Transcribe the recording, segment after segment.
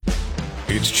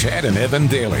It's Chad and Evan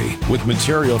Daily with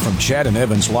material from Chad and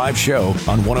Evan's live show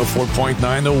on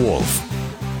 104.9 The Wolf.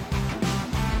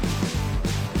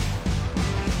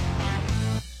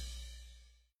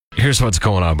 Here's what's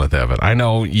going on with Evan. I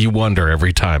know you wonder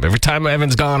every time. Every time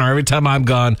Evan's gone or every time I'm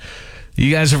gone, you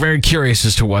guys are very curious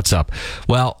as to what's up.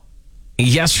 Well,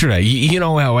 yesterday, you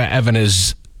know how Evan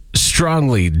has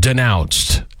strongly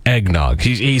denounced eggnog.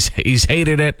 He's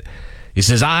hated it. He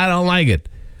says, I don't like it.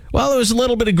 Well, there was a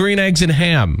little bit of green eggs and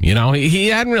ham. You know, he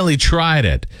hadn't really tried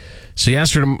it. So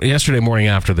yesterday morning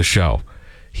after the show,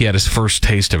 he had his first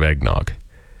taste of eggnog.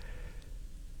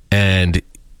 And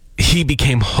he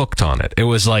became hooked on it. It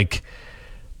was like,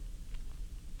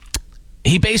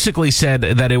 he basically said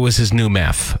that it was his new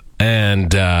meth.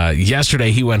 And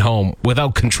yesterday he went home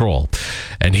without control.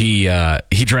 And he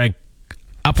drank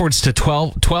upwards to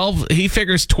 12, he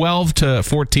figures 12 to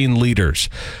 14 liters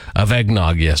of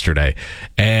eggnog yesterday.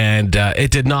 And it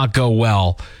did not go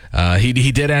well.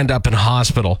 He did end up in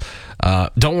hospital.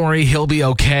 Don't worry, he'll be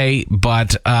okay.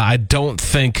 But I don't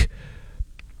think,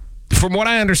 from what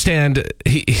I understand,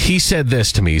 he said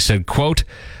this to me. He said, quote,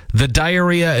 "The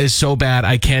diarrhea is so bad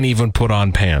I can't even put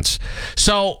on pants."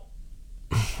 So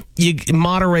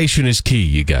moderation is key,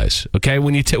 you guys. Okay,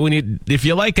 if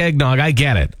you like eggnog, I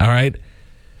get it. All right.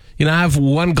 You know, have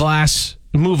one glass,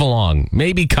 move along.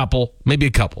 Maybe a couple.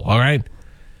 All right.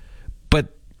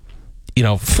 But,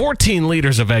 14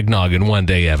 liters of eggnog in one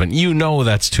day, Evan, you know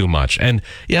that's too much. And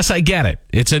yes, I get it.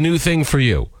 It's a new thing for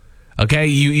you. Okay.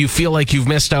 You feel like you've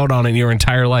missed out on it your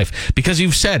entire life because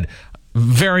you've said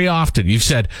very often,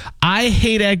 I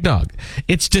hate eggnog.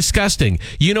 It's disgusting.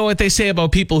 You know what they say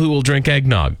about people who will drink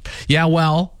eggnog? Yeah,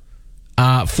 well,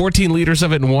 14 liters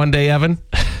of it in one day, Evan,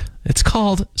 it's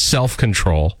called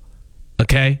self-control.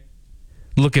 Okay?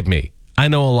 Look at me. I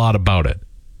know a lot about it.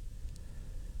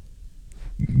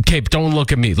 Okay, don't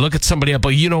look at me. Look at somebody else.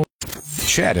 But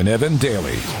Chad and Evan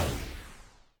Daily.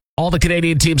 All the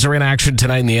Canadian teams are in action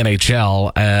tonight in the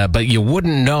NHL, but you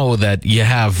wouldn't know that you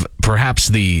have perhaps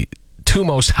the two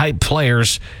most hyped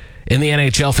players in the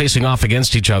NHL facing off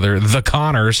against each other, the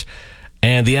Connors,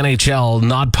 and the NHL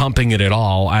not pumping it at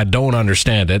all. I don't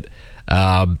understand it.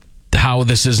 How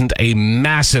this isn't a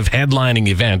massive headlining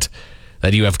event,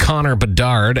 that you have Connor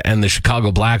Bedard and the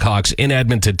Chicago Blackhawks in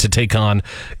Edmonton to take on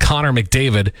Connor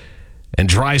McDavid and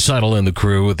Draisaitl in the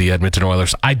crew with the Edmonton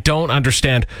Oilers. I don't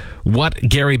understand what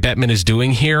Gary Bettman is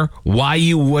doing here, why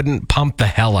you wouldn't pump the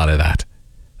hell out of that.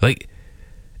 Like,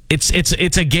 it's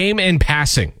a game in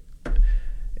passing.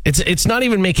 It's not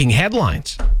even making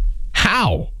headlines.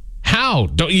 How?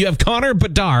 Don't you have Connor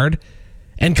Bedard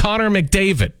and Connor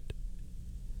McDavid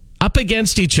up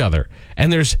against each other,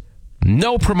 and there's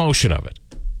no promotion of it?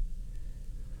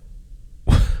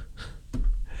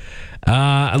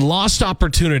 Lost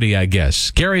opportunity, I guess.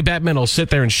 Gary Bettman will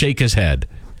sit there and shake his head,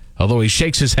 although he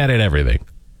shakes his head at everything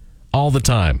all the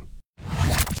time.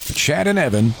 Chad and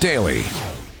Evan Daily.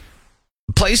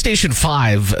 PlayStation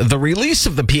 5, the release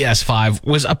of the PS5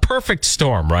 was a perfect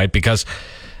storm, right? Because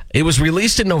it was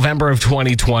released in November of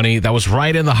 2020. That was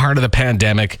right in the heart of the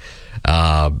pandemic.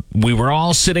 We were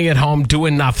all sitting at home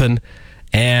doing nothing,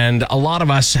 and a lot of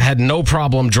us had no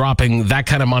problem dropping that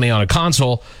kind of money on a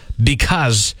console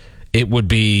because it would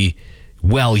be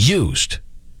well used.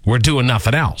 We're doing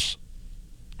nothing else.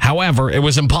 However, it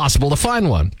was impossible to find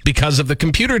one because of the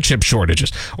computer chip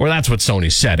shortages, or that's what Sony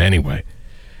said anyway.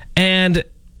 And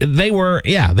they were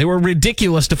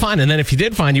ridiculous to find. And then if you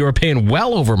did find, you were paying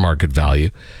well over market value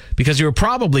because you were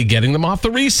probably getting them off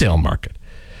the resale market.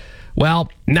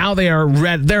 Well, now they're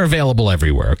available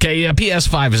everywhere. Okay, a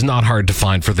PS5 is not hard to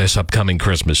find for this upcoming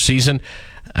Christmas season.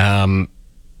 But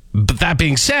that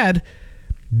being said,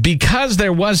 because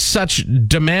there was such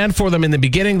demand for them in the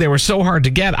beginning, they were so hard to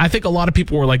get. I think a lot of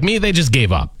people were like me, they just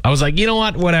gave up. I was like, you know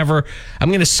what, whatever. I'm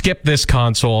going to skip this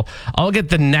console. I'll get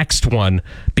the next one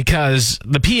because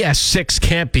the PS6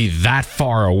 can't be that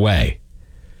far away.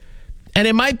 And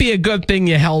it might be a good thing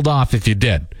you held off if you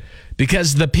did,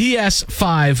 because the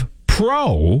PS5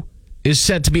 Pro is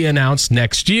set to be announced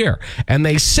next year. And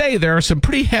they say there are some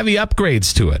pretty heavy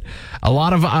upgrades to it. A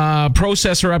lot of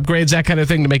processor upgrades, that kind of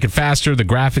thing, to make it faster. The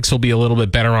graphics will be a little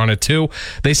bit better on it, too.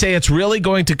 They say it's really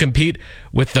going to compete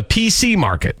with the PC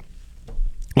market,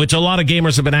 which a lot of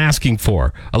gamers have been asking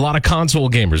for. A lot of console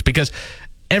gamers, because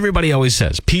everybody always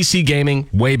says PC gaming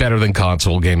way better than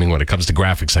console gaming when it comes to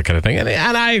graphics, that kind of thing. And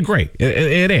I agree.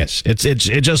 It is. It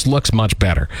just looks much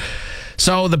better.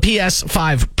 So the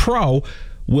PS5 Pro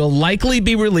will likely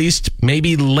be released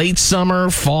maybe late summer,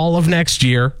 fall of next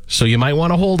year. So you might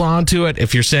want to hold on to it.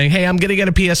 If you're saying, hey, I'm going to get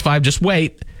a PS5, just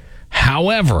wait.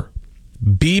 However,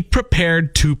 be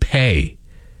prepared to pay.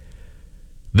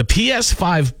 The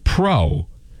PS5 Pro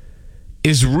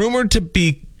is rumored to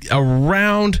be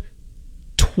around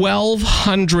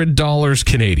 $1,200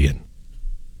 Canadian.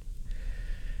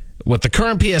 What the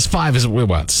current PS5 is,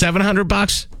 what,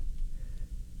 $700?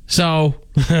 So,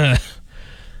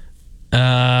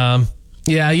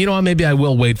 yeah, you know what? Maybe I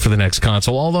will wait for the next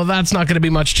console, although that's not going to be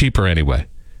much cheaper anyway.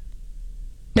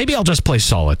 Maybe I'll just play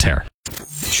solitaire.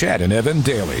 Chad and Evan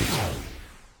daily.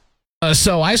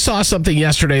 So I saw something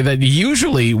yesterday that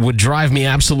usually would drive me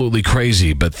absolutely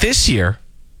crazy, but this year,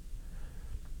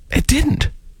 it didn't.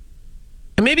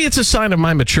 And maybe it's a sign of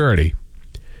my maturity.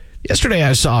 Yesterday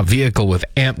I saw a vehicle with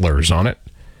antlers on it.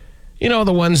 You know,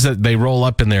 the ones that they roll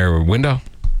up in their window,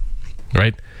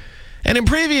 right? And in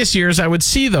previous years, I would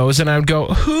see those and I would go,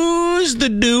 who's the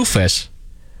doofus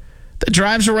that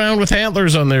drives around with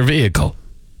antlers on their vehicle?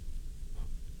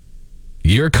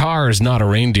 Your car is not a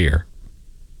reindeer.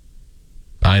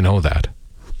 I know that.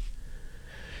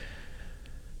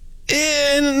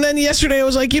 And then yesterday I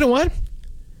was like, you know what?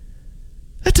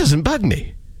 That doesn't bug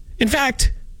me. In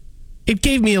fact, it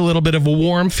gave me a little bit of a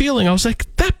warm feeling. I was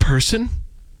like, that person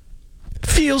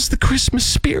feels the Christmas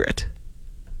spirit.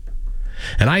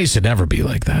 And I used to never be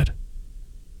like that.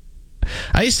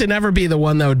 I used to never be the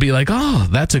one that would be like, oh,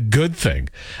 that's a good thing.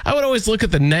 I would always look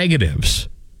at the negatives.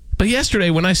 But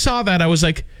yesterday when I saw that, I was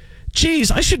like,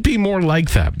 geez, I should be more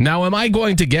like that. Now, am I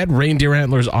going to get reindeer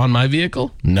antlers on my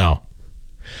vehicle? No,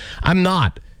 I'm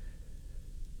not.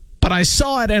 But I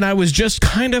saw it and I was just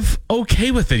kind of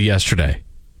okay with it yesterday.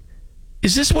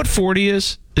 Is this what 40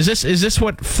 is? Is this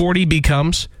what 40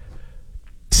 becomes?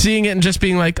 Seeing it and just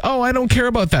being like, oh, I don't care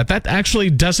about that. That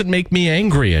actually doesn't make me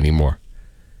angry anymore.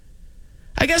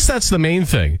 I guess that's the main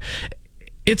thing.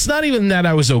 It's not even that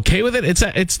I was okay with it.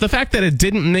 It's the fact that it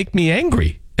didn't make me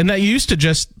angry. And that used to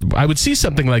just, I would see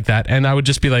something like that and I would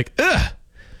just be like, ugh,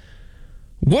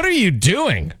 what are you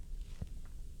doing?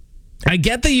 I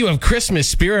get that you have Christmas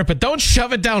spirit, but don't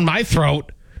shove it down my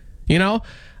throat. You know,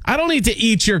 I don't need to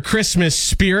eat your Christmas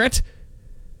spirit.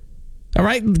 All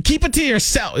right, keep it to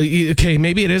yourself. Okay,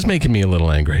 maybe it is making me a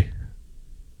little angry.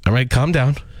 All right, calm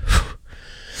down.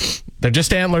 They're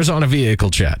just antlers on a vehicle,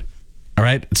 Chad. All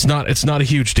right, it's not a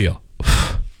huge deal.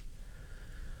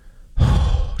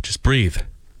 Just breathe.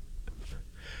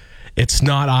 It's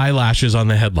not eyelashes on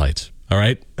the headlights. All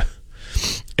right,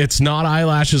 it's not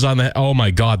eyelashes on the. Oh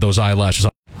my God, those eyelashes.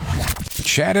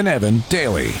 Chad and Evan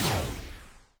daily.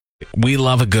 We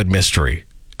love a good mystery,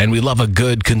 and we love a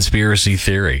good conspiracy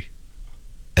theory.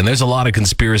 And there's a lot of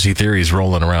conspiracy theories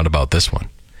rolling around about this one.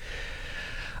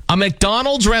 A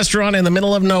McDonald's restaurant in the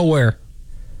middle of nowhere.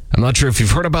 I'm not sure if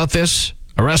you've heard about this.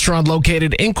 A restaurant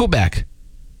located in Quebec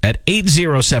at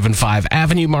 8075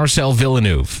 Avenue Marcel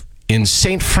Villeneuve in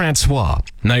Saint Francois.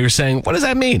 Now you're saying, what does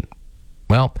that mean?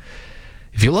 Well,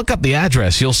 if you look up the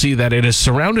address, you'll see that it is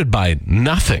surrounded by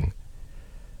nothing.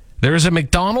 There is a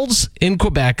McDonald's in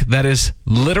Quebec that is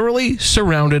literally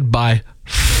surrounded by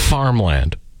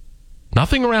farmland.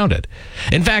 Nothing around it.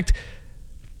 In fact,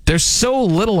 there's so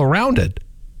little around it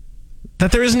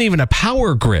that there isn't even a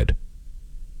power grid.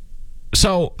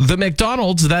 So the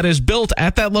McDonald's that is built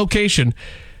at that location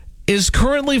is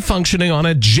currently functioning on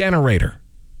a generator.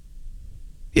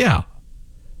 Yeah.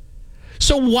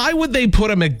 So why would they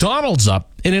put a McDonald's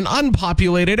up in an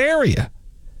unpopulated area?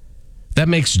 That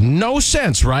makes no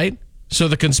sense, right? So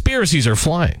the conspiracies are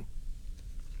flying.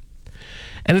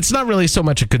 And it's not really so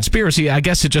much a conspiracy. I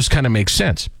guess it just kind of makes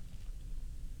sense.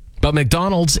 But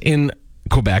McDonald's in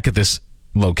Quebec at this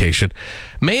location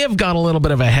may have got a little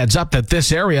bit of a heads up that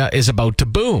this area is about to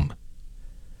boom.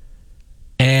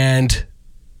 And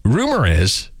rumor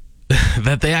is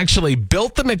that they actually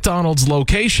built the McDonald's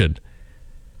location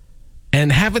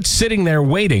and have it sitting there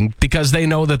waiting because they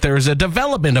know that there is a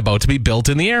development about to be built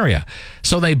in the area.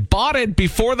 So they bought it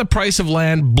before the price of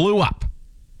land blew up.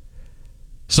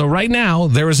 So right now,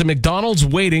 there is a McDonald's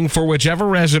waiting for whichever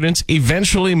residents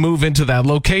eventually move into that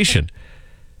location.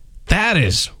 That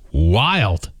is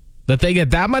wild that they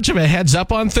get that much of a heads up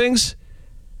on things.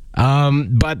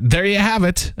 But there you have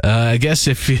it. I guess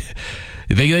if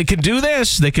they could do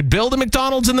this, they could build a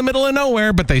McDonald's in the middle of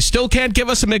nowhere, but they still can't give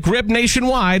us a McRib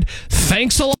nationwide.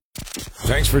 Thanks a lot.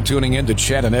 Thanks for tuning in to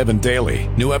Chad and Evan Daily.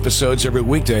 New episodes every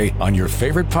weekday on your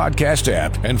favorite podcast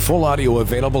app and full audio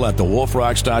available at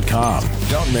thewolfrocks.com.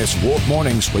 Don't miss Wolf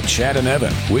Mornings with Chad and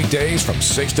Evan. Weekdays from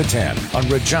 6 to 10 on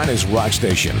Regina's Rock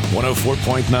Station,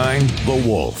 104.9 The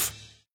Wolf.